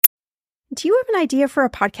Do you have an idea for a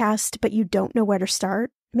podcast, but you don't know where to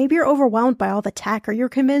start? Maybe you're overwhelmed by all the tech, or you're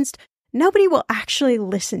convinced nobody will actually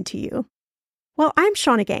listen to you. Well, I'm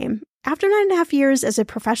Shauna Game. After 9.5 years as a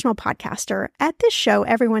professional podcaster, at this show,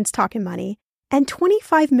 everyone's talking money, and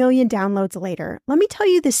 25 million downloads later, let me tell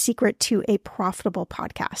you the secret to a profitable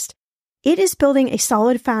podcast. It is building a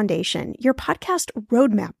solid foundation, your podcast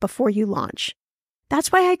roadmap before you launch. That's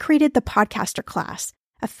why I created the Podcaster Class,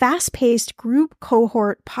 a fast-paced group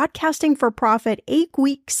cohort podcasting for profit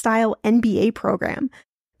 8-week style MBA program.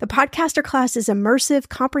 The Podcaster Class is immersive,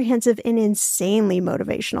 comprehensive, and insanely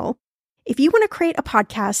motivational. If you want to create a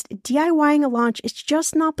podcast, DIYing a launch is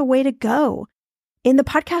just not the way to go. In the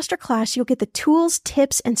Podcaster Class, you'll get the tools,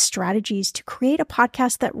 tips, and strategies to create a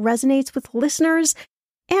podcast that resonates with listeners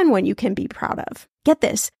and one you can be proud of. Get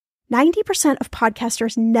this, 90% of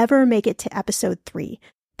podcasters never make it to episode 3.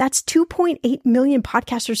 That's 2.8 million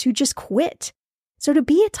podcasters who just quit. So to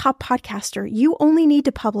be a top podcaster, you only need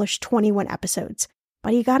to publish 21 episodes,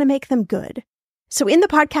 but you got to make them good. So in the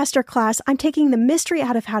Podcaster Class, I'm taking the mystery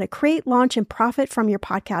out of how to create, launch, and profit from your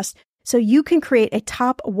podcast so you can create a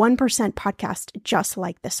top 1% podcast just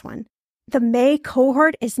like this one. The May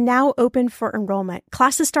cohort is now open for enrollment.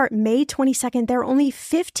 Classes start May 22nd. There are only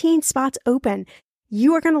 15 spots open.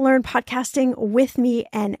 You are going to learn podcasting with me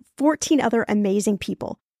and 14 other amazing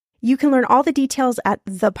people. You can learn all the details at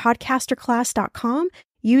thepodcasterclass.com.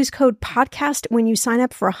 Use code PODCAST when you sign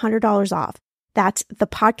up for $100 off. That's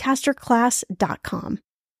thepodcasterclass.com.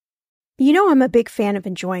 You know I'm a big fan of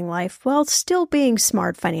enjoying life while still being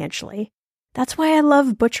smart financially. That's why I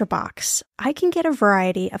love ButcherBox. I can get a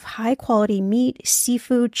variety of high-quality meat,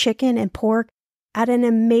 seafood, chicken, and pork at an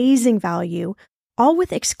amazing value, all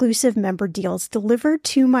with exclusive member deals delivered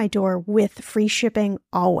to my door with free shipping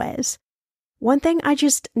always. One thing I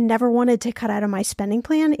just never wanted to cut out of my spending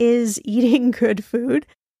plan is eating good food.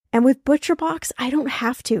 And with ButcherBox, I don't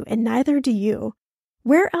have to, and neither do you.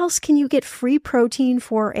 Where else can you get free protein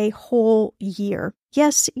for a whole year?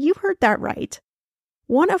 Yes, you heard that right.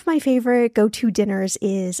 One of my favorite go-to dinners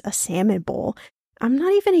is a salmon bowl. I'm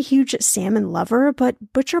not even a huge salmon lover,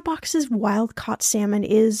 but ButcherBox's wild-caught salmon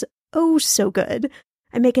is oh so good.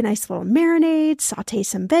 I make a nice little marinade, saute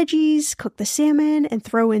some veggies, cook the salmon, and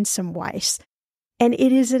throw in some rice. And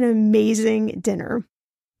it is an amazing dinner.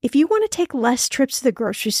 If you want to take less trips to the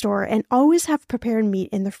grocery store and always have prepared meat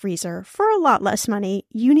in the freezer for a lot less money,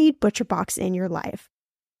 you need ButcherBox in your life.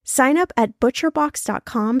 Sign up at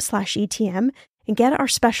butcherbox.com/ETM and get our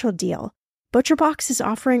special deal. ButcherBox is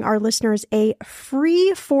offering our listeners a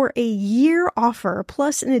free for a year offer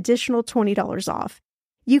plus an additional $20 off.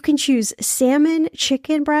 You can choose salmon,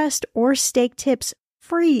 chicken breast, or steak tips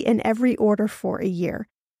free in every order for a year.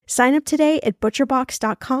 Sign up today at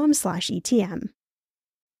butcherbox.com/ETM.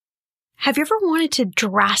 Have you ever wanted to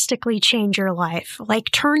drastically change your life,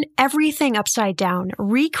 like turn everything upside down,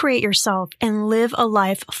 recreate yourself, and live a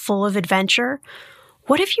life full of adventure?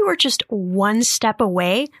 What if you were just one step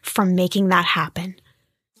away from making that happen?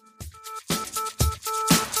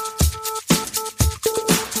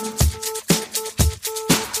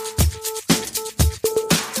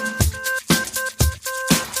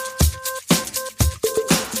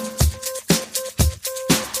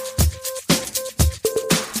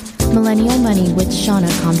 Millennial Money with Shauna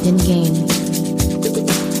Compton Game.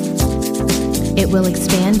 It will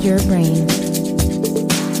expand your brain.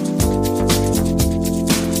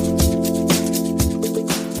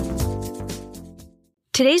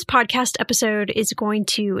 Today's podcast episode is going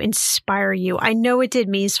to inspire you. I know it did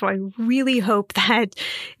me, so I really hope that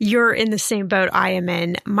you're in the same boat I am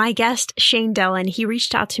in. My guest, Shane Dillon, he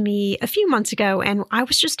reached out to me a few months ago, and I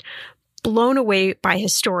was just blown away by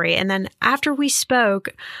his story. And then after we spoke,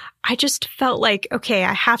 I just felt like, okay,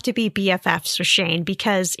 I have to be BFFs with Shane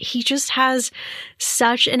because he just has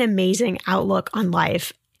such an amazing outlook on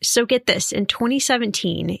life. So get this, in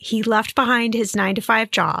 2017, he left behind his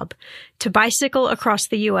 9-to-5 job to bicycle across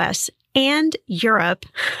the US and Europe,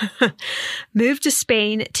 moved to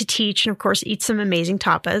Spain to teach and, of course, eat some amazing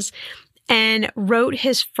tapas, and wrote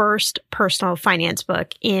his first personal finance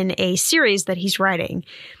book in a series that he's writing.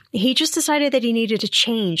 He just decided that he needed to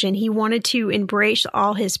change and he wanted to embrace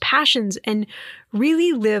all his passions and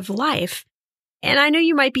really live life. And I know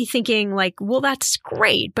you might be thinking like, well, that's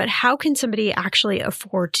great, but how can somebody actually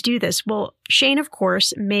afford to do this? Well, Shane, of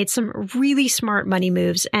course, made some really smart money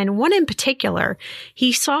moves. And one in particular,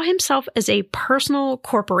 he saw himself as a personal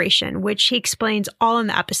corporation, which he explains all in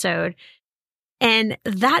the episode. And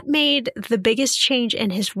that made the biggest change in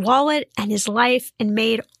his wallet and his life and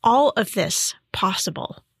made all of this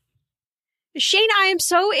possible. Shane, I am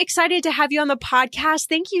so excited to have you on the podcast.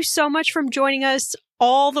 Thank you so much for joining us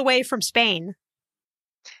all the way from Spain.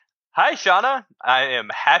 Hi, Shauna. I am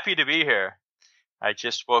happy to be here. I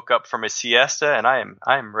just woke up from a siesta, and I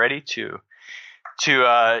am ready to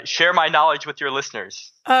share my knowledge with your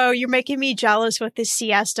listeners. Oh, you're making me jealous with this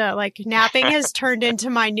siesta. Like, napping has turned into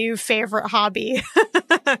my new favorite hobby.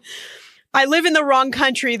 I live in the wrong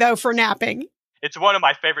country, though, for napping. It's one of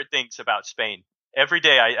my favorite things about Spain. Every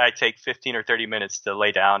day I take 15 or 30 minutes to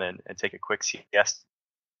lay down and take a quick siesta.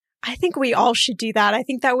 I think we all should do that. I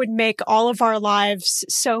think that would make all of our lives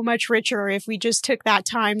so much richer if we just took that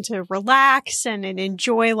time to relax and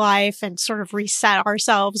enjoy life and sort of reset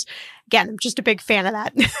ourselves. Again, I'm just a big fan of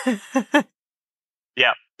that.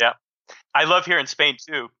 Yeah. I love here in Spain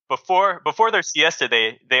too. Before their siesta,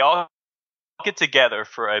 they all get together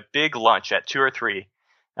for a big lunch at 2 or 3.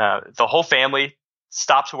 The whole family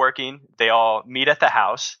stops working. They all meet at the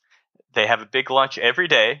house. They have a big lunch every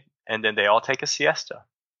day, and then they all take a siesta.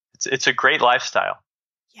 It's a great lifestyle.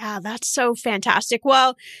 Yeah, that's so fantastic.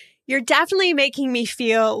 Well, you're definitely making me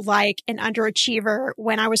feel like an underachiever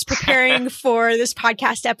when I was preparing for this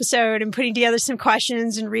podcast episode and putting together some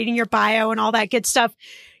questions and reading your bio and all that good stuff.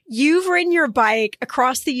 You've ridden your bike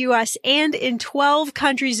across the US and in 12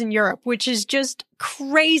 countries in Europe, which is just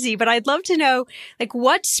crazy. But I'd love to know, like,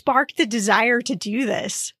 what sparked the desire to do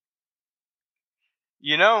this?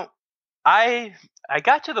 You know, I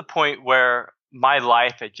got to the point where my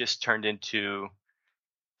life had just turned into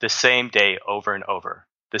the same day over and over,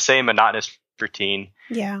 the same monotonous routine.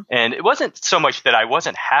 Yeah. And it wasn't so much that I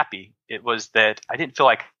wasn't happy. It was that I didn't feel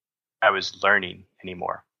like I was learning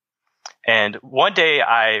anymore. And one day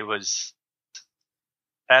I was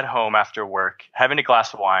at home after work, having a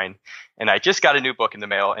glass of wine, and I just got a new book in the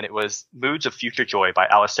mail, and it was Moods of Future Joy by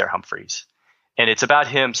Alastair Humphreys. And it's about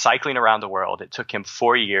him cycling around the world. It took him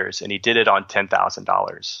 4 years, and he did it on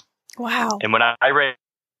 $10,000. Wow. And when I read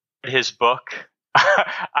his book,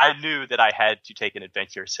 I knew that I had to take an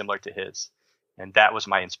adventure similar to his. And that was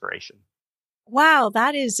my inspiration. Wow,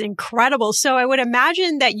 that is incredible. So I would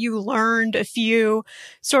imagine that you learned a few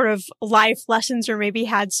sort of life lessons or maybe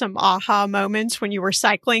had some aha moments when you were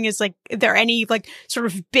cycling. Are there any like sort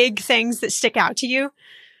of big things that stick out to you?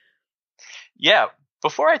 Yeah.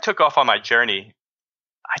 Before I took off on my journey,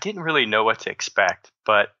 I didn't really know what to expect,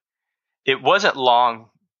 but it wasn't long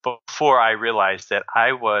before I realized that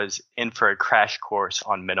I was in for a crash course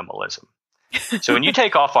on minimalism. So when you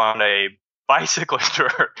take off on a bicycle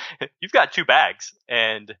tour, you've got 2 bags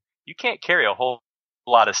and you can't carry a whole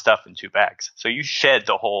lot of stuff in 2 bags. So you shed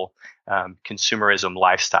the whole consumerism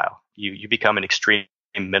lifestyle. You become an extreme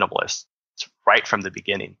minimalist right from the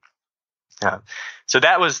beginning. So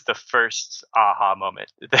that was the first aha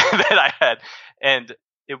moment that I had. And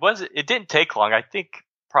it didn't take long. I think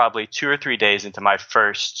probably 2 or 3 days into my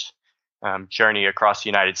first journey across the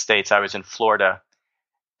United States, I was in Florida,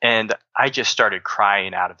 and I just started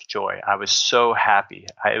crying out of joy. I was so happy.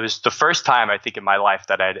 It was the first time, I think, in my life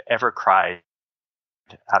that I'd ever cried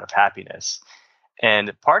out of happiness.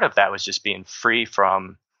 And part of that was just being free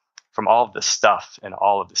from all of the stuff and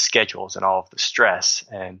all of the schedules and all of the stress,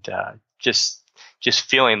 and just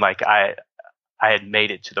feeling like I had made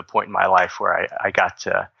it to the point in my life where I got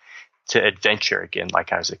to adventure again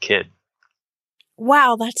like I was a kid.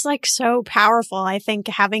 Wow, that's like so powerful. I think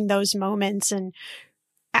having those moments, and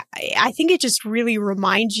I think it just really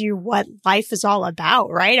reminds you what life is all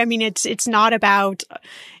about, right? I mean, it's not about,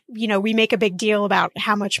 we make a big deal about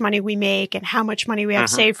how much money we make and how much money we have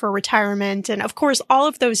saved for retirement. And of course, all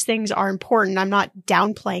of those things are important. I'm not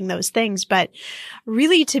downplaying those things, but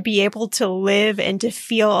really to be able to live and to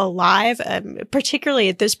feel alive, particularly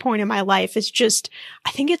at this point in my life, is just,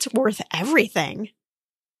 I think it's worth everything.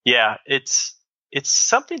 Yeah, it's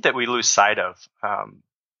something that we lose sight of.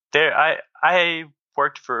 I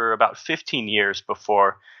worked for about 15 years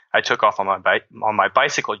before I took off on my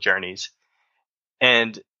bicycle journeys.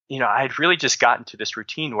 And, I had really just gotten to this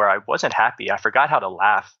routine where I wasn't happy. I forgot how to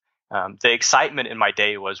laugh. The excitement in my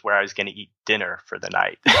day was where I was going to eat dinner for the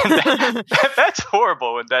night. That's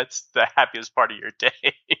horrible, and that's the happiest part of your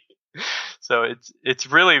day. So it's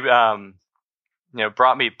really,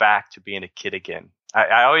 brought me back to being a kid again.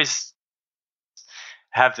 I always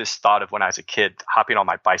have this thought of when I was a kid hopping on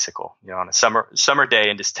my bicycle, on a summer day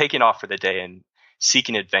and just taking off for the day and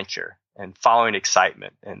seeking adventure and following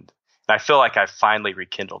excitement. And I feel like I've finally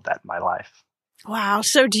rekindled that in my life. Wow.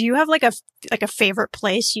 So do you have like a favorite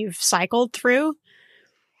place you've cycled through?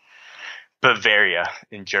 Bavaria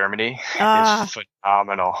in Germany is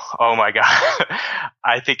phenomenal. Oh my God.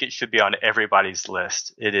 I think it should be on everybody's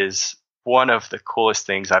list. It is one of the coolest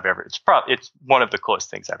things it's one of the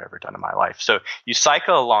coolest things I've ever done in my life. So you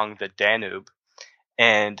cycle along the Danube,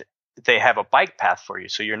 and they have a bike path for you,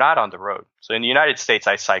 so you're not on the road. So in the United States,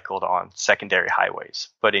 I cycled on secondary highways,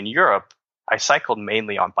 but in Europe, I cycled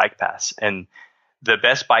mainly on bike paths. And the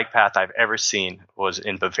best bike path I've ever seen was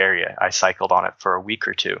in Bavaria. I cycled on it for a week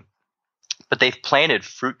or two. But they've planted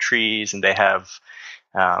fruit trees, and they have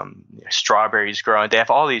strawberries growing. They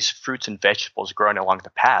have all these fruits and vegetables growing along the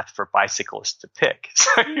path for bicyclists to pick.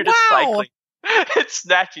 So you're just cycling. It's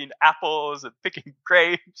snatching apples and picking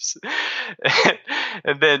grapes.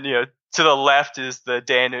 And then, to the left is the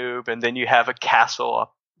Danube, and then you have a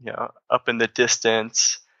castle up in the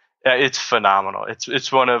distance. It's phenomenal.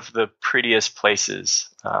 It's one of the prettiest places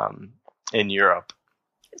in Europe.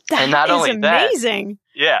 And not only amazing.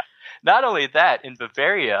 Not only that, in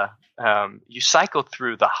Bavaria, you cycle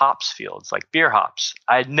through the hops fields, like beer hops.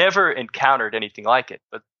 I'd never encountered anything like it,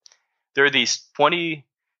 but there are these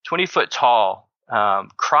 20-foot tall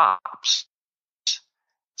crops.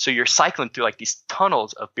 So you're cycling through like these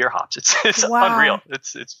tunnels of beer hops. It's unreal.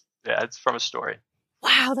 It's from a story.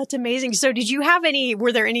 Wow, that's amazing. So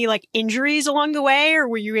were there any like injuries along the way, or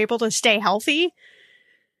were you able to stay healthy?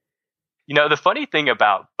 The funny thing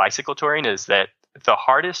about bicycle touring is that the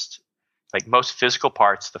hardest, like most physical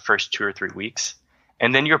parts, the first 2 or 3 weeks,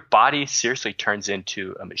 and then your body seriously turns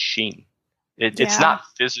into a machine. It's not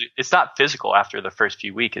physical after the first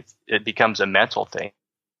few weeks. It becomes a mental thing.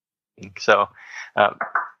 So,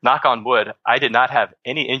 knock on wood, I did not have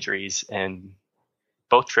any injuries in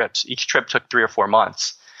both trips. Each trip took 3 or 4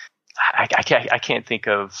 months. I can't think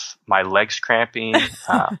of my legs cramping.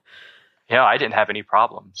 I didn't have any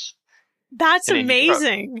problems. That's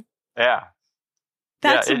amazing. Yeah.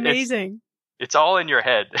 That's amazing. It's all in your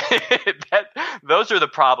head. Those are the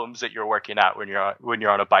problems that you're working out when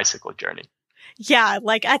you're on a bicycle journey. Yeah,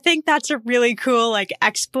 like I think that's a really cool like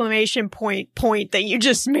exclamation point that you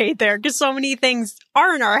just made there, because so many things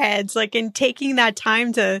are in our heads, like in taking that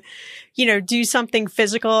time to, do something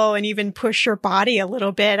physical and even push your body a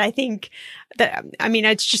little bit. I think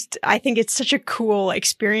it's such a cool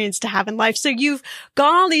experience to have in life. So you've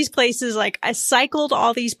gone all these places, like I cycled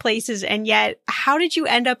all these places, and yet how did you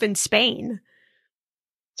end up in Spain?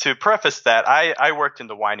 To preface that, I worked in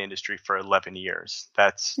the wine industry for 11 years.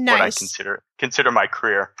 That's nice. What I consider my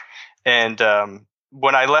career. And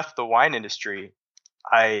when I left the wine industry,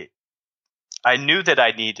 I knew that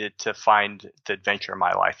I needed to find the adventure of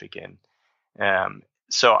my life again.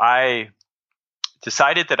 So I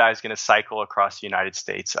decided that I was going to cycle across the United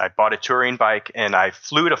States. I bought a touring bike and I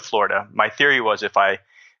flew to Florida. My theory was if I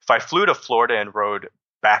flew to Florida and rode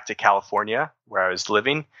back to California where I was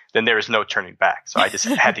living, then there was no turning back. So I just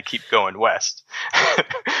had to keep going west,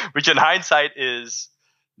 which in hindsight is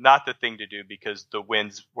not the thing to do because the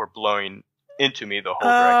winds were blowing into me the whole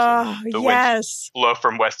direction. The winds blow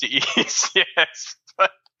from west to east. Yes.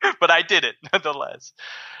 But I did it nonetheless.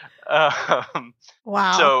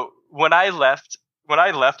 Wow. So when I left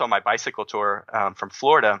on my bicycle tour from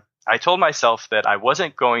Florida, I told myself that I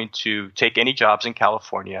wasn't going to take any jobs in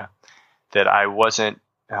California, that I wasn't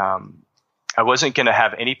going to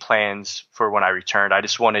have any plans for when I returned. I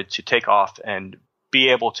just wanted to take off and be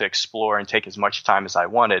able to explore and take as much time as I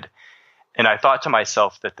wanted. And I thought to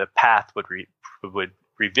myself that the path would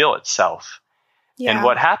reveal itself. Yeah. And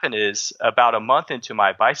what happened is about a month into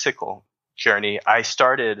my bicycle journey, I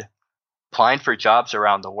started applying for jobs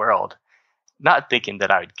around the world, not thinking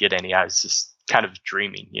that I would get any. I was just kind of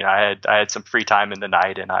dreaming. I had some free time in the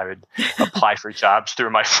night and I would apply for jobs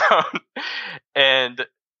through my phone. And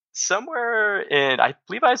somewhere I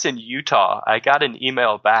believe I was in Utah, I got an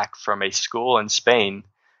email back from a school in Spain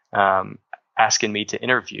asking me to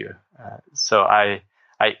interview. So I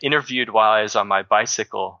interviewed while I was on my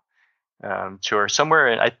bicycle tour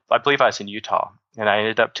somewhere. I believe I was in Utah, and I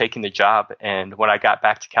ended up taking the job. And when I got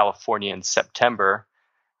back to California in September,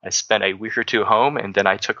 I spent a week or two home, and then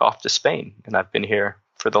I took off to Spain, and I've been here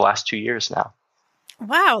for the last 2 years now.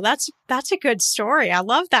 Wow, that's a good story. I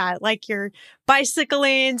love that. Like you're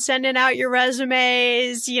bicycling, sending out your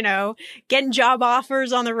resumes, getting job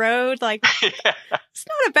offers on the road. Like yeah. It's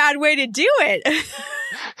not a bad way to do it.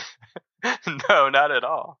 No, not at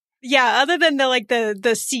all. Yeah, other than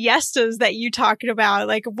the siestas that you talked about,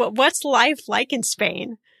 like what's life like in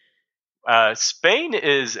Spain? Spain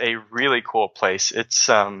is a really cool place. It's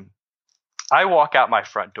I walk out my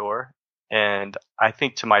front door and I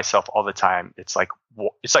think to myself all the time, it's like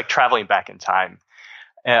traveling back in time.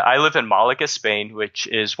 I live in Malaga, Spain, which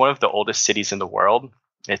is one of the oldest cities in the world.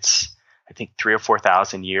 It's I think 3,000 or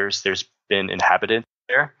 4,000 years there's been inhabited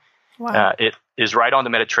there. Wow. It is right on the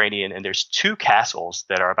Mediterranean, and there's 2 castles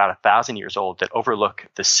that are about 1,000 years old that overlook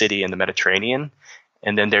the city in the Mediterranean.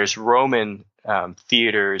 And then there's Roman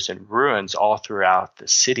theaters and ruins all throughout the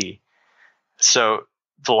city. So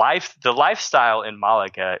the lifestyle in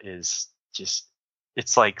Malaga is just,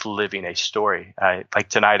 it's like living a story. Like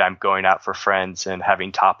tonight, I'm going out for friends and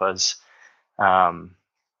having tapas.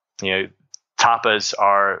 Tapas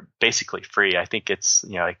are basically free. I think it's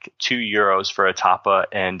like €2 for a tapa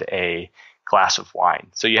and a glass of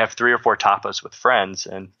wine. So you have 3 or 4 tapas with friends,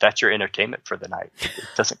 and that's your entertainment for the night. It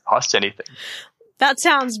doesn't cost anything. That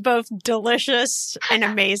sounds both delicious and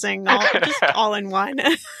amazing, all in one.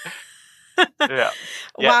 Yeah.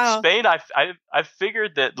 Wow. Spain. I've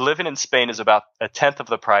figured that living in Spain is about 1/10 of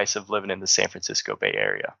the price of living in the San Francisco Bay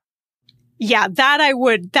Area. Yeah, that I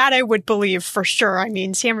would believe for sure. I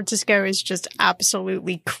mean, San Francisco is just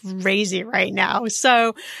absolutely crazy right now.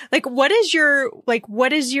 So, like, what does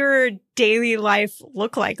your daily life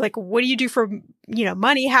look like? Like, what do you do for,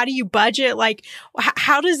 money? How do you budget? Like,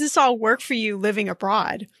 how does this all work for you living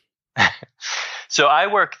abroad? So I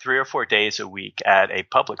work 3 or 4 days a week at a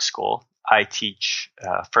public school. I teach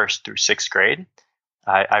 1st through 6th grade.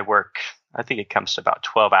 I work, I think it comes to about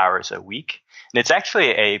 12 hours a week. And it's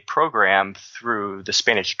actually a program through the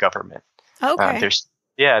Spanish government. Okay.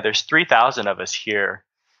 There's 3,000 of us here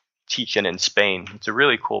teaching in Spain. It's a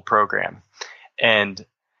really cool program. And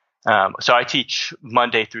so I teach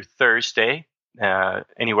Monday through Thursday,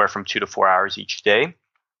 anywhere from 2 to 4 hours each day.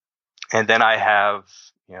 And then I have,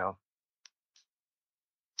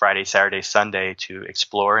 Friday, Saturday, Sunday to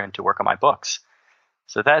explore and to work on my books.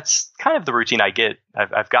 So that's kind of the routine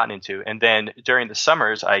I've gotten into. And then during the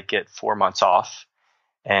summers, I get 4 months off,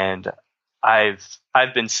 and I've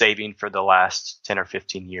been saving for the last 10 or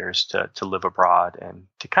 15 years to live abroad and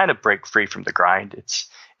to kind of break free from the grind.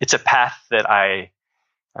 It's a path that I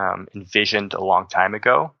envisioned a long time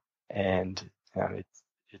ago, and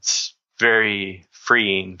it's very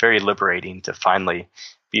freeing, very liberating to finally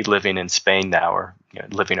be living in Spain now, or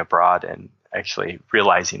living abroad and actually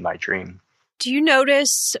realizing my dream. Do you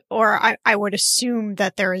notice, or I would assume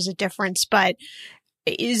that there is a difference, but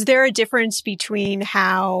is there a difference between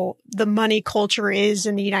how the money culture is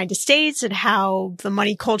in the United States and how the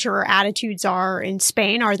money culture or attitudes are in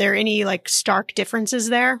Spain? Are there any stark differences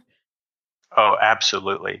there? Oh,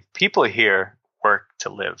 absolutely. People here work to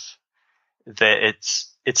live.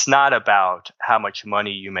 It's not about how much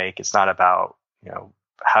money you make. It's not about,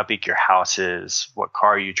 how big your house is, what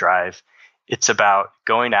car you drive. It's about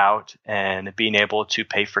going out and being able to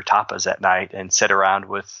pay for tapas at night and sit around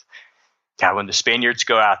with, when the Spaniards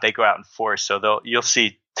go out, they go out in force. So you'll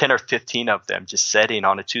see 10 or 15 of them just sitting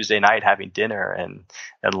on a Tuesday night having dinner and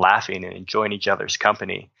laughing and enjoying each other's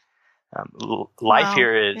company. Life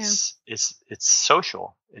here is it's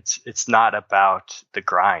social. It's not about the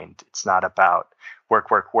grind. It's not about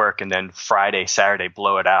work, and then Friday, Saturday,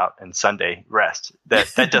 blow it out, and Sunday rest.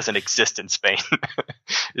 That doesn't exist in Spain.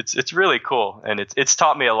 It's really cool, and it's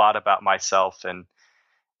taught me a lot about myself and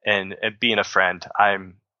being a friend.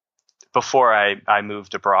 Before I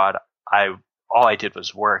moved abroad, all I did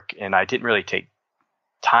was work, and I didn't really take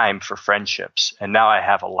time for friendships. And now I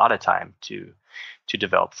have a lot of time to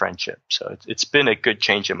develop friendships. So it's been a good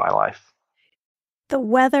change in my life. The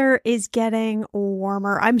weather is getting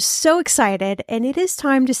warmer. I'm so excited, and it is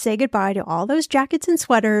time to say goodbye to all those jackets and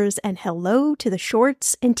sweaters and hello to the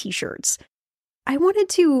shorts and t-shirts. I wanted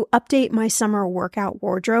to update my summer workout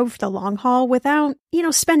wardrobe for the long haul without,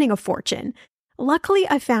 spending a fortune. Luckily,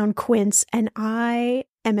 I found Quince, and I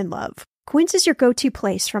am in love. Quince is your go-to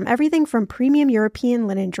place from everything from premium European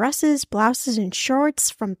linen dresses, blouses, and shorts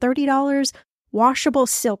from $30, washable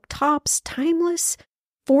silk tops, timeless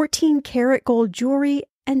 14-karat gold jewelry,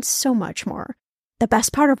 and so much more. The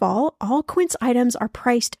best part of all Quince items are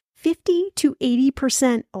priced 50 to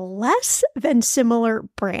 80% less than similar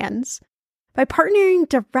brands. By partnering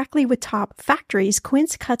directly with top factories,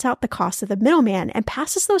 Quince cuts out the cost of the middleman and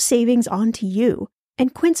passes those savings on to you.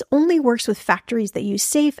 And Quince only works with factories that use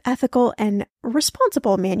safe, ethical, and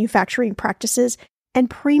responsible manufacturing practices and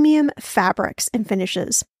premium fabrics and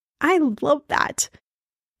finishes. I love that.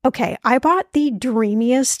 Okay, I bought the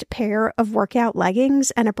dreamiest pair of workout leggings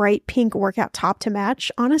and a bright pink workout top to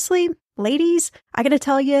match. Honestly, ladies, I gotta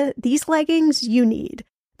tell you, these leggings you need.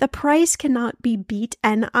 The price cannot be beat,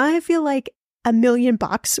 and I feel like $1 million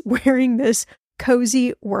wearing this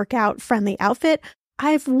cozy workout-friendly outfit.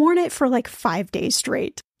 I've worn it for 5 days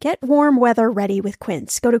straight. Get warm weather ready with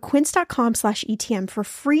Quince. Go to quince.com/ETM for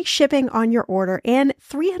free shipping on your order and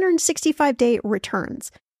 365-day returns.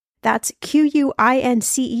 That's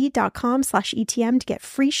QUINCE.com/ETM to get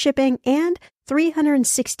free shipping and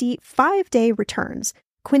 365-day returns.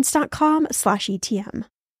 Quince.com/ETM.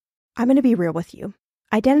 I'm going to be real with you.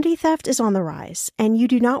 Identity theft is on the rise, and you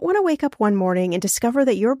do not want to wake up one morning and discover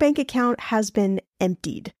that your bank account has been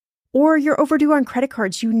emptied, or you're overdue on credit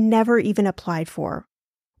cards you never even applied for.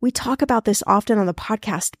 We talk about this often on the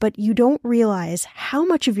podcast, but you don't realize how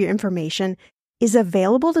much of your information is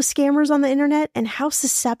available to scammers on the internet and how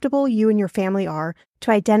susceptible you and your family are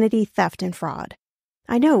to identity theft and fraud.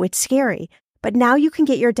 I know, it's scary, but now you can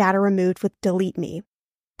get your data removed with Delete Me.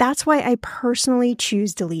 That's why I personally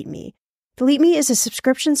choose Delete Me. Delete Me is a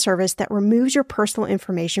subscription service that removes your personal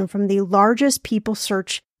information from the largest people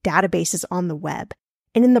search databases on the web,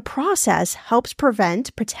 and in the process helps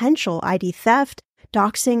prevent potential ID theft,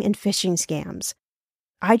 doxing, and phishing scams.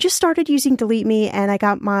 I just started using Delete Me and I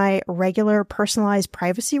got my regular personalized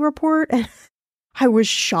privacy report and I was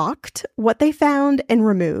shocked what they found and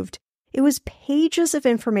removed. It was pages of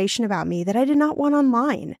information about me that I did not want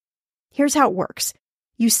online. Here's how it works.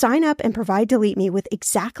 You sign up and provide Delete Me with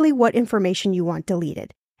exactly what information you want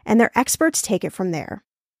deleted, and their experts take it from there.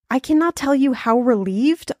 I cannot tell you how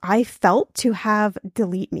relieved I felt to have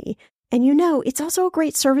Delete Me. And it's also a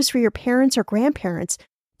great service for your parents or grandparents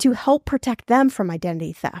to help protect them from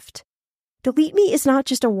identity theft. Delete Me is not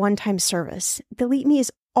just a one-time service. Delete Me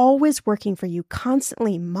is always working for you,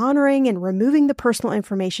 constantly monitoring and removing the personal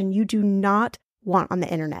information you do not want on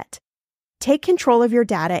the internet. Take control of your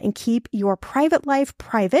data and keep your private life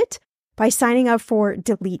private by signing up for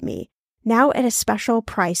Delete Me, now at a special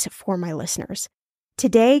price for my listeners.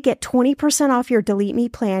 Today, get 20% off your Delete Me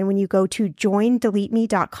plan when you go to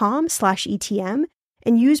joindeleteme.com/ETM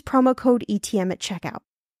and use promo code ETM at checkout.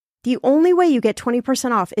 The only way you get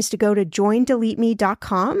 20% off is to go to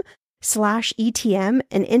joindeleteme.com/ETM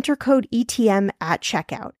and enter code ETM at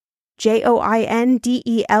checkout.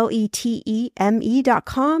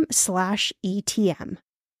 joindeleteme.com/ETM.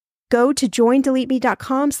 Go to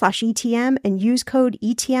joindeleteme.com/ETM and use code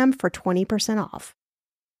ETM for 20% off.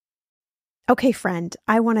 Okay, friend,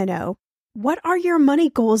 I want to know, what are your money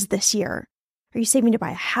goals this year? Are you saving to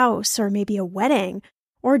buy a house or maybe a wedding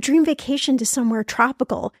or a dream vacation to somewhere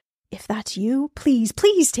tropical? If that's you, please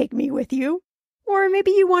take me with you. Or maybe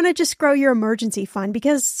you want to just grow your emergency fund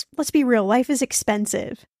because, let's be real, life is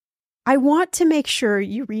expensive. I want to make sure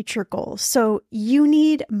you reach your goals, so you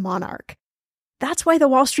need Monarch. That's why the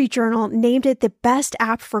Wall Street Journal named it the best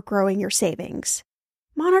app for growing your savings.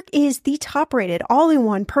 Monarch is the top-rated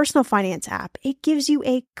all-in-one personal finance app. It gives you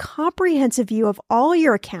a comprehensive view of all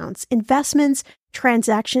your accounts, investments,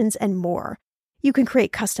 transactions, and more. You can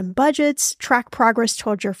create custom budgets, track progress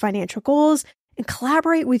towards your financial goals, and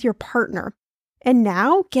collaborate with your partner. And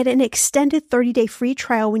now, get an extended 30-day free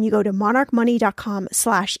trial when you go to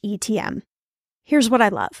monarchmoney.com/ETM. Here's what I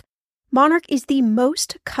love. Monarch is the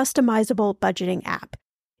most customizable budgeting app.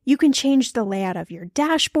 You can change the layout of your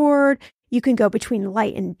dashboard. You can go between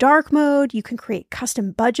light and dark mode. You can create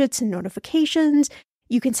custom budgets and notifications.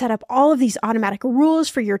 You can set up all of these automatic rules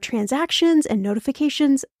for your transactions and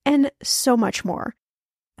notifications, and so much more.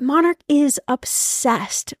 Monarch is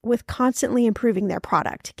obsessed with constantly improving their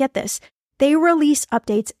product. Get this. They release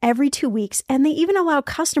updates every 2 weeks, and they even allow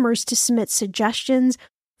customers to submit suggestions,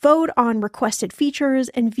 vote on requested features,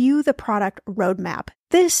 and view the product roadmap.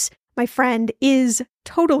 This, my friend, is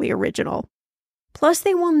totally original. Plus,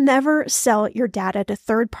 they will never sell your data to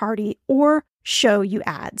third party or show you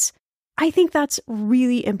ads. I think that's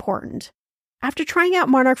really important. After trying out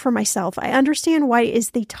Monarch for myself, I understand why it is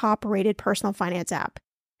the top-rated personal finance app.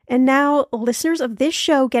 And now, listeners of this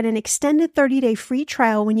show get an extended 30-day free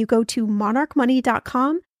trial when you go to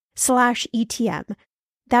monarchmoney.com/ETM.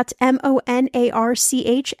 That's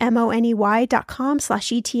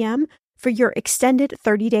monarchmoney.com/ETM for your extended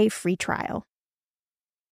 30-day free trial.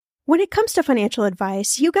 When it comes to financial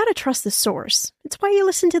advice, you got to trust the source. It's why you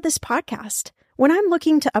listen to this podcast. When I'm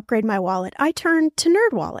looking to upgrade my wallet, I turn to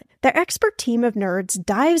NerdWallet. Their expert team of nerds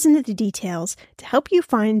dives into the details to help you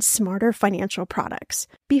find smarter financial products.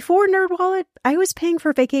 Before NerdWallet, I was paying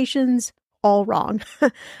for vacations all wrong.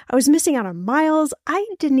 I was missing out on miles I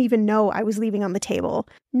didn't even know I was leaving on the table.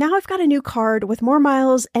 Now I've got a new card with more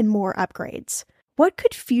miles and more upgrades. What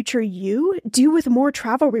could future you do with more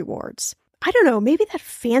travel rewards? I don't know, maybe that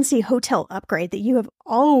fancy hotel upgrade that you have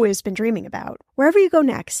always been dreaming about. Wherever you go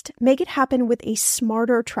next, make it happen with a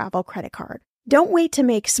smarter travel credit card. Don't wait to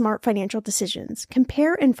make smart financial decisions.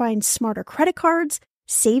 Compare and find smarter credit cards,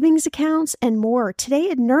 savings accounts, and more today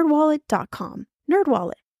at nerdwallet.com.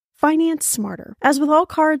 NerdWallet. Finance smarter. As with all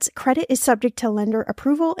cards, credit is subject to lender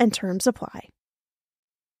approval and terms apply.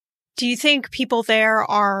 Do you think people there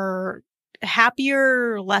are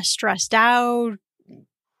happier, less stressed out?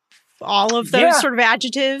 All of those sort of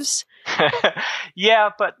adjectives? Yeah,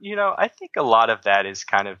 but I think a lot of that is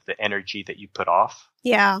kind of the energy that you put off.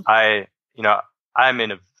 Yeah. You know, I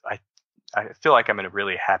feel like I'm in a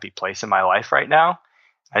really happy place in my life right now.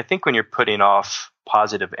 I think when you're putting off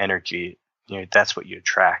positive energy, that's what you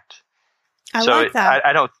attract. I like that.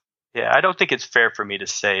 I don't think it's fair for me to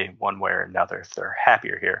say one way or another if they're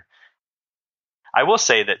happier here. I will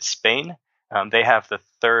say that Spain, they have the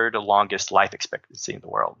third longest life expectancy in the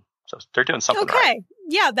world. So they're doing something right. Okay.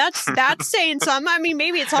 Yeah, that's saying something. I mean,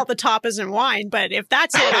 maybe it's all the top isn't wine, but if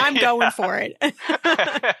that's it, I'm going for it.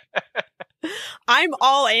 I'm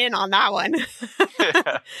all in on that one.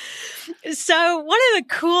 So one of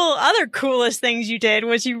the other coolest things you did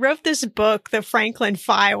was you wrote this book, The Franklin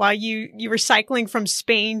Five, while you were cycling from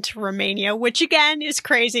Spain to Romania, which again is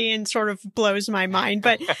crazy and sort of blows my mind.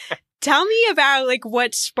 But tell me about like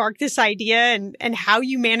what sparked this idea and how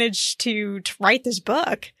you managed to write this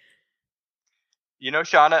book.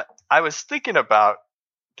 Shauna, I was thinking about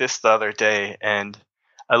this the other day, and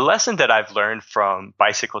a lesson that I've learned from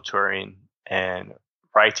bicycle touring and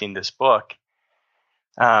writing this book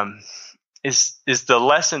is the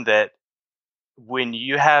lesson that when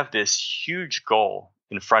you have this huge goal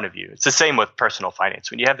in front of you, it's the same with personal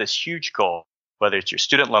finance. When you have this huge goal, whether it's your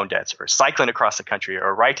student loan debts or cycling across the country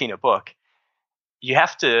or writing a book, you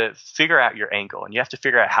have to figure out your angle and you have to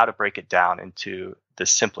figure out how to break it down into the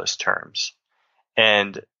simplest terms.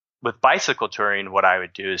 And with bicycle touring, what I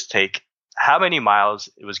would do is take how many miles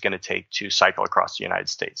it was going to take to cycle across the United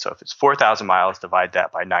States. So if it's 4,000 miles, divide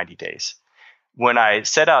that by 90 days. When I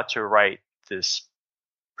set out to write this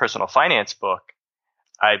personal finance book,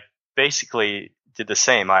 I basically did the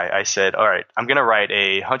same. I said, all right, I'm going to write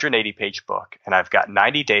a 180-page book, and I've got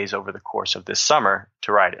 90 days over the course of this summer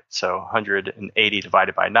to write it. So 180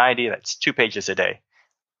 divided by 90, that's 2 pages a day.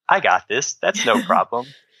 I got this. That's no problem.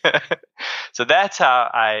 So that's how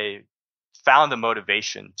I found the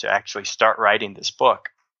motivation to actually start writing this book.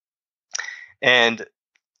 And,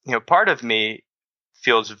 part of me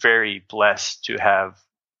feels very blessed to have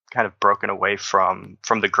kind of broken away from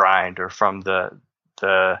the grind or from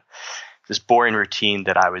this boring routine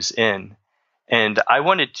that I was in. And I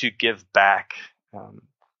wanted to give back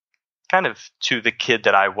kind of to the kid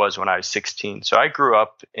that I was when I was 16. So I grew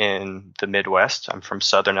up in the Midwest. I'm from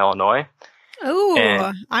Southern Illinois.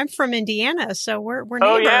 Oh, I'm from Indiana, so we're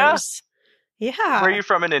neighbors. Oh, yeah. Where are you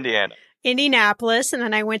from in Indiana? Indianapolis, and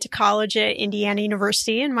then I went to college at Indiana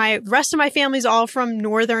University, and the rest of my family's all from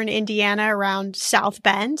northern Indiana around South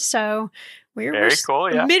Bend. So we're very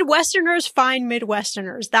cool. Yeah, Midwesterners find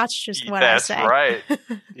Midwesterners. That's just what I say. That's right.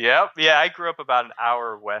 Yep. Yeah, I grew up about an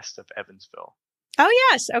hour west of Evansville. Oh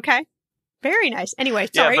yes. Okay. Very nice. Anyway,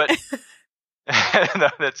 sorry. Yeah, but no,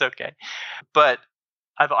 that's okay. But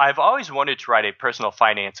I've always wanted to write a personal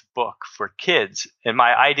finance book for kids, and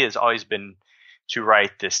my idea has always been to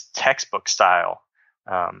write this textbook style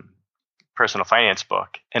personal finance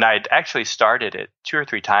book. And I'd actually started it 2 or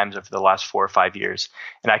 3 times over the last 4 or 5 years,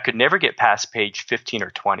 and I could never get past page 15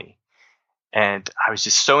 or 20. And I was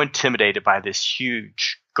just so intimidated by this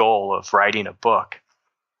huge goal of writing a book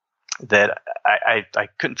that I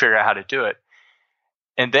couldn't figure out how to do it.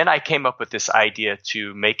 And then I came up with this idea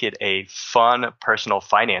to make it a fun personal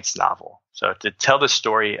finance novel. So to tell the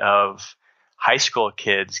story of high school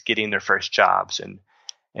kids getting their first jobs and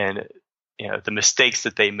the mistakes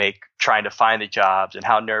that they make trying to find the jobs and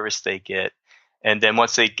how nervous they get. And then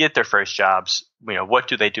once they get their first jobs, what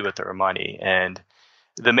do they do with their money? And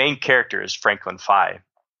the main character is Franklin Fye.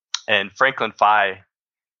 And Franklin Fye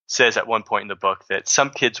says at one point in the book that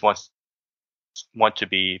some kids want to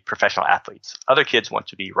be professional athletes. Other kids want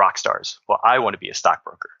to be rock stars. Well, I want to be a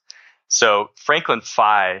stockbroker. So Franklin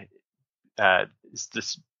Fye is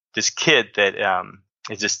this kid that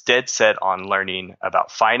is just dead set on learning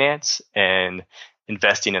about finance and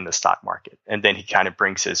investing in the stock market. And then he kind of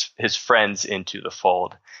brings his friends into the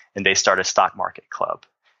fold, and they start a stock market club.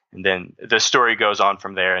 And then the story goes on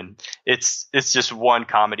from there, and it's just one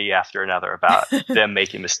comedy after another about them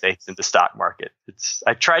making mistakes in the stock market.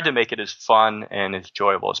 I tried to make it as fun and as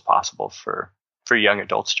enjoyable as possible for young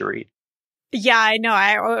adults to read. Yeah, I know.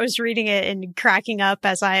 I was reading it and cracking up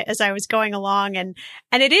as I was going along, and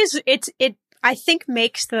it I think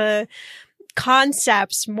makes the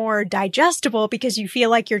concepts more digestible because you feel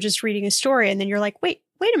like you're just reading a story, and then you're like, wait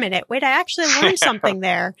a minute, I actually learned something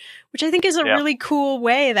there, which I think is a really cool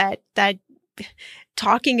way that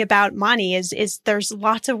talking about money is there's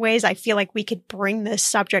lots of ways I feel like we could bring this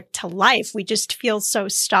subject to life. We just feel so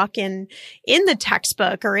stuck in the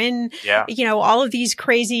textbook or in, all of these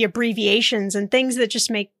crazy abbreviations and things that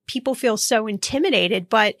just make people feel so intimidated,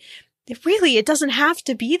 but it doesn't have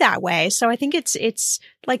to be that way. So I think it's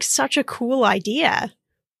like such a cool idea.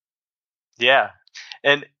 Yeah.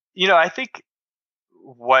 And, I think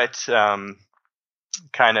what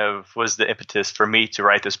kind of was the impetus for me to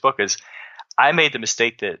write this book is I made the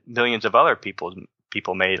mistake that millions of other people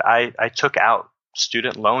made. I took out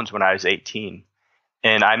student loans when I was 18,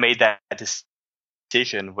 and I made that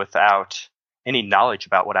decision without any knowledge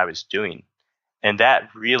about what I was doing. And that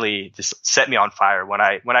really just set me on fire when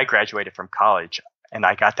I graduated from college and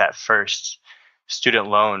I got that first student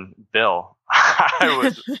loan bill. I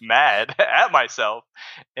was mad at myself,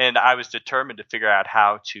 and I was determined to figure out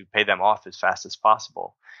how to pay them off as fast as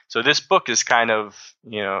possible. So this book is kind of,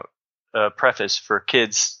 a preface for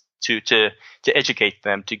kids to educate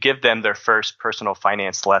them, to give them their first personal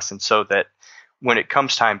finance lesson so that when it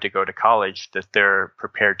comes time to go to college, that they're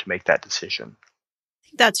prepared to make that decision.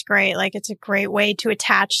 That's great. Like, it's a great way to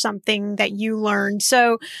attach something that you learned.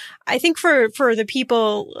 So I think for the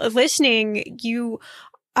people listening,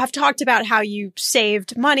 I've talked about how you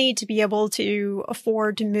saved money to be able to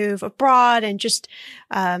afford to move abroad and just,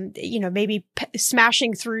 maybe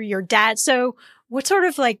smashing through your debt. So what sort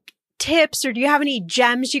of like tips, or do you have any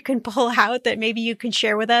gems you can pull out that maybe you can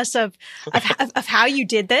share with us of how you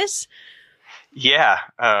did this? Yeah.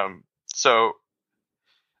 So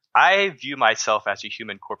I view myself as a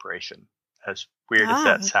human corporation, as weird as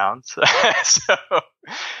that sounds. So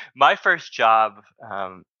my first job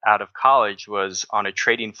out of college was on a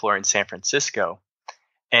trading floor in San Francisco.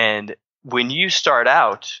 And when you start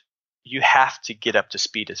out, you have to get up to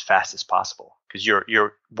speed as fast as possible because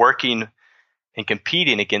you're working and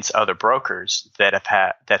competing against other brokers that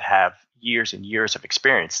have years and years of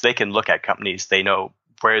experience. They can look at companies, they know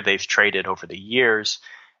where they've traded over the years,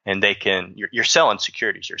 and you're selling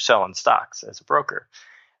securities, you're selling stocks as a broker.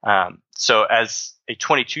 So as a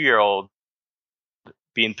 22-year-old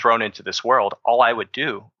being thrown into this world, all I would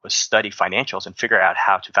do was study financials and figure out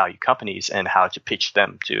how to value companies and how to pitch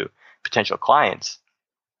them to potential clients.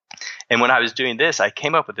 And when I was doing this, I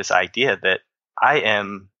came up with this idea that I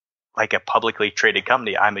am like a publicly traded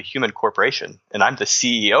company. I'm a human corporation and I'm the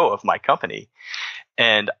CEO of my company.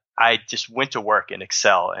 And I just went to work in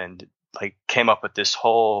Excel and came up with this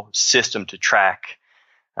whole system to track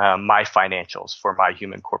my financials for my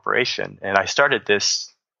human corporation. And I started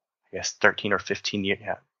this, I guess, 13 or 15 years,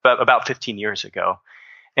 but about 15 years ago.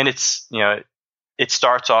 And it's, it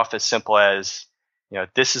starts off as simple as,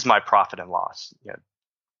 this is my profit and loss.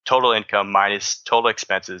 Total income minus total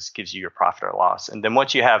expenses gives you your profit or loss. And then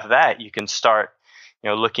once you have that, you can start,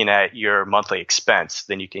 looking at your monthly expense.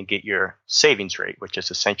 Then you can get your savings rate, which is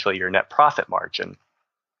essentially your net profit margin.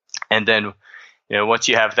 And then, once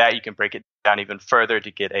you have that, you can break it down even further to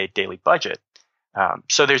get a daily budget.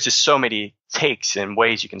 So there's just so many takes and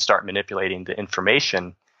ways you can start manipulating the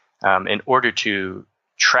information in order to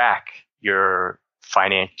track your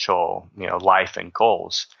financial, life and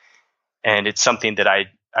goals. And it's something that I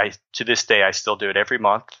to this day, I still do it every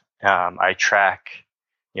month. I track,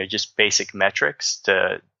 just basic metrics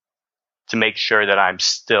to make sure that I'm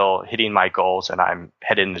still hitting my goals and I'm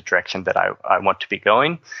headed in the direction that I want to be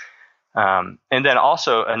going. And then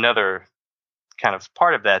also another kind of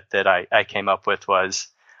part of that I came up with was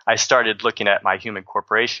I started looking at my human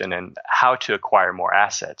corporation and how to acquire more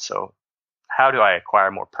assets. So how do I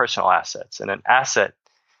acquire more personal assets? And an asset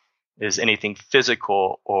is anything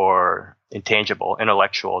physical or intangible,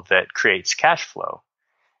 intellectual that creates cash flow.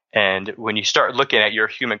 And when you start looking at your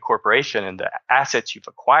human corporation and the assets you've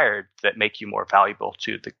acquired that make you more valuable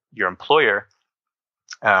to your employer,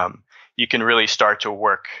 you can really start to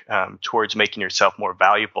work towards making yourself more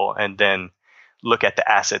valuable and then look at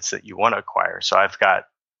the assets that you want to acquire. So I've got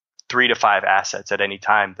 3 to 5 assets at any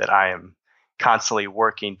time that I am constantly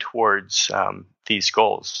working towards these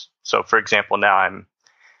goals. So for example, now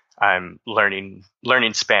I'm learning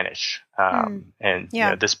Spanish, and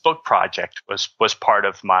this book project was part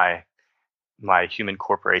of my human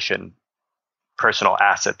corporation personal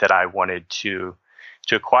asset that I wanted to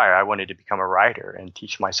acquire. I wanted to become a writer and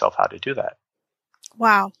teach myself how to do that.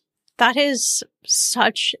 Wow. That is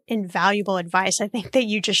such invaluable advice, I think, that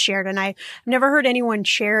you just shared. And I've never heard anyone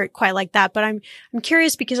share it quite like that. But I'm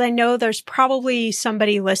curious because I know there's probably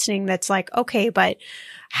somebody listening that's like, okay, but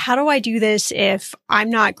how do I do this if I'm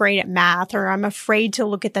not great at math or I'm afraid to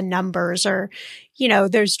look at the numbers or,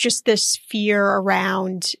 there's just this fear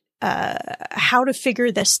around how to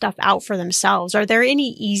figure this stuff out for themselves. Are there any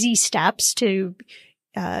easy steps to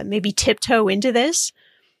maybe tiptoe into this?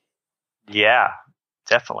 Yeah,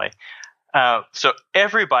 definitely. So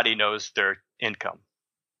everybody knows their income,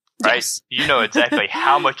 right? Yes. You know exactly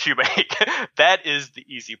how much you make. That is the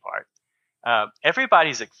easy part.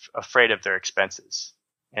 Everybody's afraid of their expenses.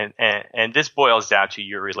 And this boils down to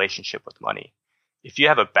your relationship with money. If you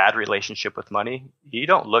have a bad relationship with money, you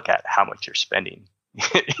don't look at how much you're spending.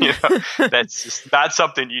 That's just not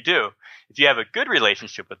something you do. If you have a good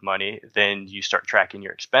relationship with money, then you start tracking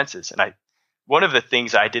your expenses. And one of the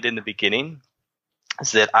things I did in the beginning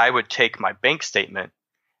is that I would take my bank statement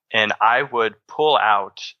and I would pull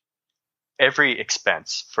out every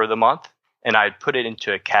expense for the month and I'd put it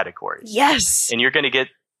into a category. Yes. And you're going to get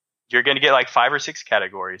like 5 or 6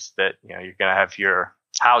 categories that, you're going to have your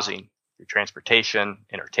housing, your transportation,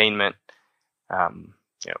 entertainment.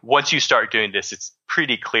 Once you start doing this, it's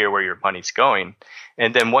pretty clear where your money's going.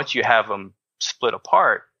 And then once you have them split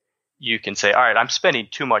apart, you can say, all right, I'm spending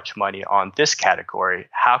too much money on this category.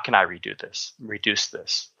 How can I reduce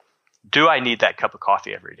this? Do I need that cup of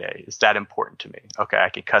coffee every day? Is that important to me? Okay, I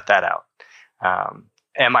can cut that out.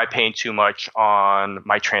 Am I paying too much on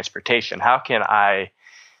my transportation? How can I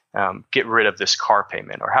get rid of this car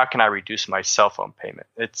payment? Or how can I reduce my cell phone payment?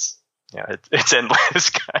 It's endless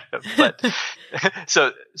kind of. But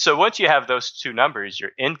so once you have those two numbers,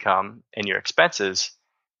 your income and your expenses,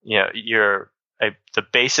 the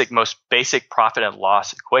most basic profit and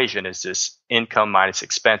loss equation is this: income minus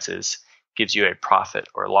expenses gives you a profit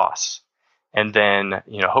or loss. And then,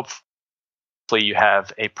 hopefully you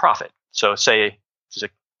have a profit. So say, just a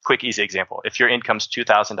quick, easy example. If your income's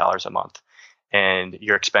 $2,000 a month and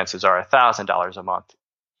your expenses are $1,000 a month,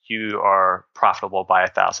 you are profitable by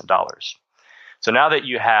 $1,000. So now that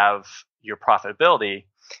you have your profitability,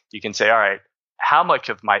 you can say, all right, how much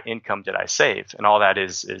of my income did I save? And all that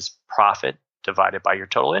is profit divided by your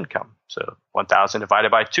total income. So 1,000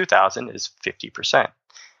 divided by 2,000 is 50%.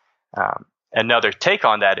 Another take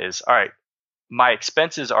on that is, all right, my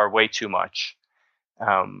expenses are way too much.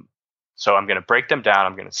 So I'm going to break them down.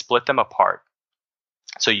 I'm going to split them apart.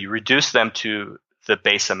 So you reduce them to the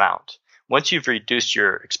base amount. Once you've reduced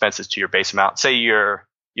your expenses to your base amount, say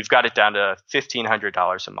you've got it down to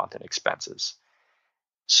 $1,500 a month in expenses.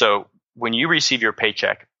 So when you receive your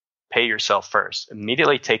paycheck, pay yourself first.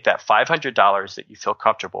 Immediately take that $500 that you feel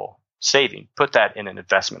comfortable saving, put that in an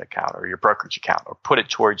investment account or your brokerage account, or put it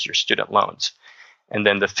towards your student loans. And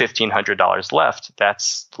then the $1,500 left,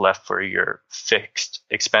 that's left for your fixed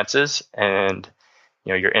expenses and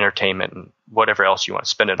your entertainment and whatever else you want to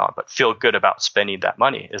spend it on. But feel good about spending that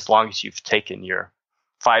money as long as you've taken your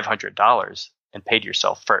 $500 and paid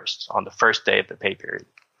yourself first on the first day of the pay period.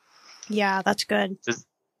 Yeah, that's good.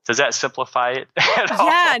 Does that simplify it at all?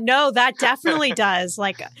 Yeah, no, that definitely does.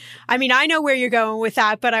 I know where you're going with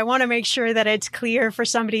that, but I want to make sure that it's clear for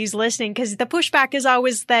somebody who's listening, because the pushback is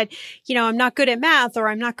always that, I'm not good at math or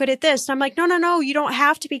I'm not good at this. And I'm like, no, you don't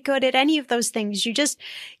have to be good at any of those things.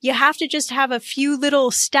 You have to just have a few little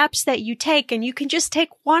steps that you take, and you can just take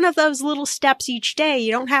one of those little steps each day.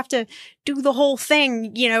 You don't have to do the whole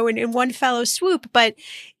thing, in one fellow swoop. But,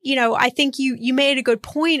 I think you made a good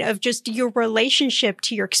point of just your relationship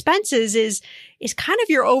to your expenses is kind of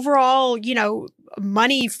your overall,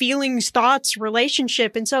 money, feelings, thoughts,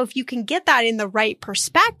 relationship. And so if you can get that in the right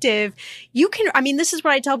perspective, this is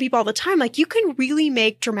what I tell people all the time. You can really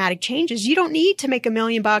make dramatic changes. You don't need to make $1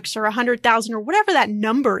 million or 100,000 or whatever that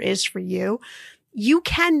number is for you. You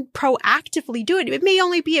can proactively do it. It may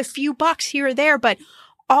only be a few bucks here or there, but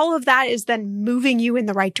all of that is then moving you in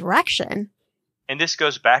the right direction. And this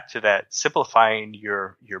goes back to that simplifying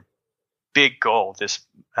your big goal, this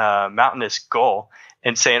mountainous goal,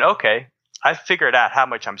 and saying, okay, I've figured out how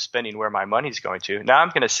much I'm spending, where my money's going to. Now I'm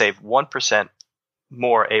going to save 1%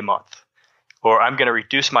 more a month, or I'm going to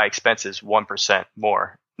reduce my expenses 1%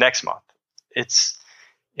 more next month. It's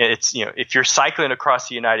if you're cycling across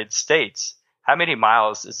the United States, how many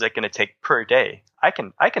miles is that going to take per day? I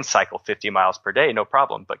can cycle 50 miles per day, no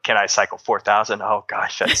problem. But can I cycle 4,000? Oh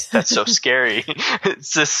gosh, that's so scary.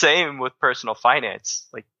 It's the same with personal finance.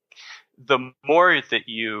 The more that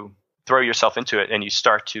you throw yourself into it and you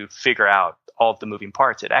start to figure out all of the moving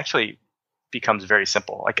parts, it actually becomes very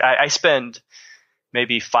simple. I spend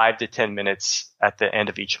maybe 5 to 10 minutes at the end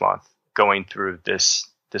of each month going through this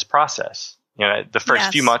process. The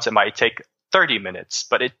first few months it might take 30 minutes,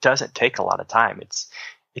 but it doesn't take a lot of time.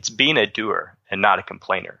 It's being a doer and not a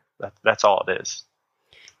complainer. That's all it is.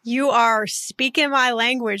 You are speaking my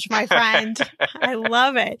language, my friend. I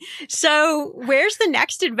love it. So where's the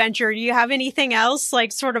next adventure? Do you have anything else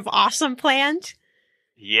sort of awesome planned?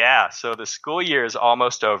 Yeah. So the school year is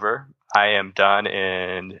almost over. I am done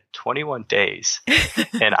in 21 days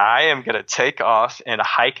and I am going to take off and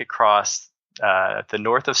hike across the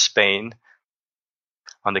north of Spain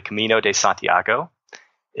on the Camino de Santiago.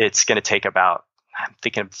 It's going to take about, I'm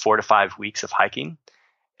thinking, 4 to 5 weeks of hiking.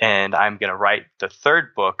 And I'm going to write the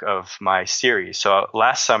third book of my series. So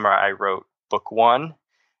last summer, I wrote book 1,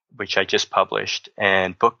 which I just published.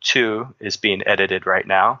 And book 2 is being edited right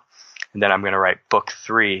now. And then I'm going to write book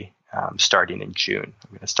 3 starting in June. I'm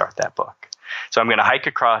going to start that book. So I'm going to hike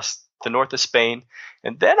across the north of Spain.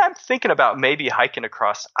 And then I'm thinking about maybe hiking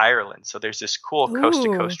across Ireland. So there's this cool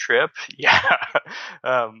coast-to-coast trip. Yeah.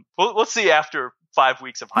 We'll see after 5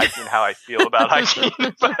 weeks of hiking how I feel about hiking.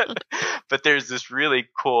 But there's this really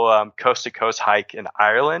cool coast-to-coast hike in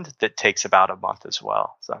Ireland that takes about a month as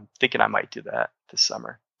well. So I'm thinking I might do that this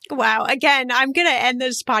summer. Wow. Again, I'm going to end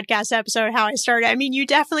this podcast episode how I started. I mean, you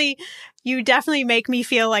definitely make me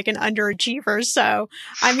feel like an underachiever. So,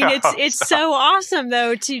 I mean, it's so awesome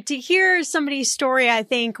though to hear somebody's story, I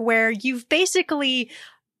think, where you've basically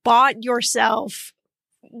bought yourself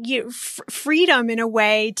freedom in a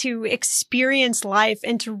way to experience life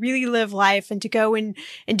and to really live life and to go and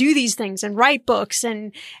do these things and write books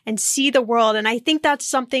and see the world. And I think that's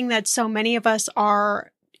something that so many of us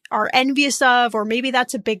are envious of, or maybe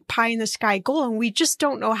that's a big pie in the sky goal and we just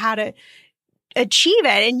don't know how to achieve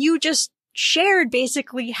it. And you just shared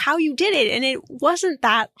basically how you did it. And it wasn't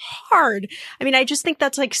that hard. I mean, I just think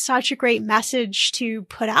that's like such a great message to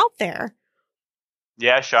put out there.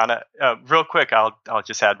 Yeah, Shauna, real quick, I'll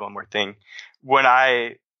just add one more thing. When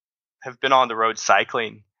I have been on the road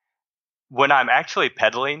cycling, when I'm actually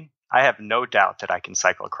pedaling, I have no doubt that I can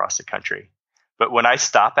cycle across the country. But when I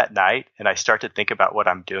stop at night and I start to think about what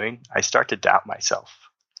I'm doing, I start to doubt myself.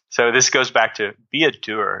 So this goes back to be a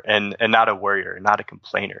doer and not a worrier, not a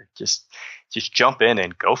complainer. Just jump in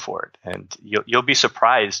and go for it. And you'll be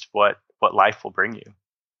surprised what life will bring you.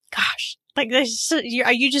 Gosh, like this,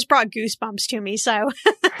 you just brought goosebumps to me. So,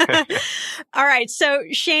 all right. So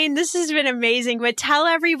Shane, this has been amazing, but tell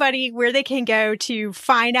everybody where they can go to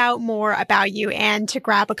find out more about you and to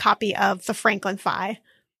grab a copy of The Franklin Fi.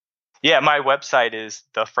 Yeah, my website is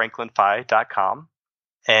thefranklinfi.com,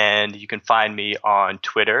 and you can find me on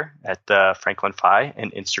Twitter at the Franklin Fi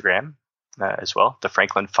and Instagram as well, the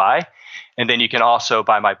Franklin Fi. And then you can also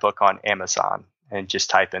buy my book on Amazon and just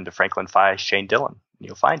type in the Franklin Fi Shane Dillon, and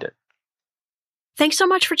you'll find it. Thanks so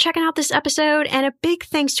much for checking out this episode, and a big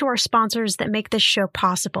thanks to our sponsors that make this show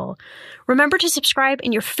possible. Remember to subscribe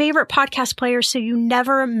in your favorite podcast player so you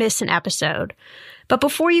never miss an episode. But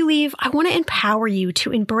before you leave, I want to empower you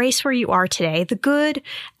to embrace where you are today, the good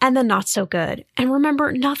and the not so good. And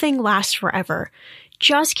remember, nothing lasts forever.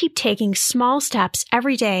 Just keep taking small steps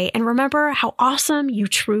every day and remember how awesome you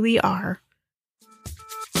truly are.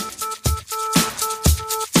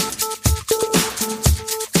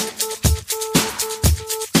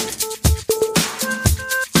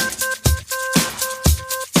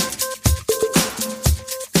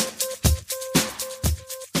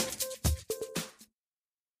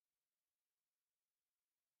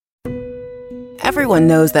 Everyone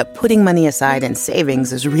knows that putting money aside in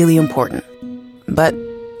savings is really important. But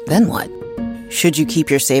then what? Should you keep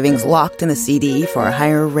your savings locked in a CD for a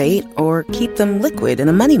higher rate or keep them liquid in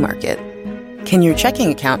a money market? Can your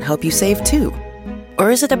checking account help you save too?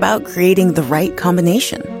 Or is it about creating the right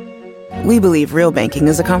combination? We believe real banking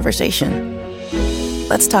is a conversation.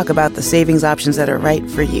 Let's talk about the savings options that are right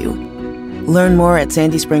for you. Learn more at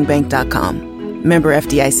sandyspringbank.com. Member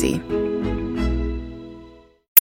FDIC.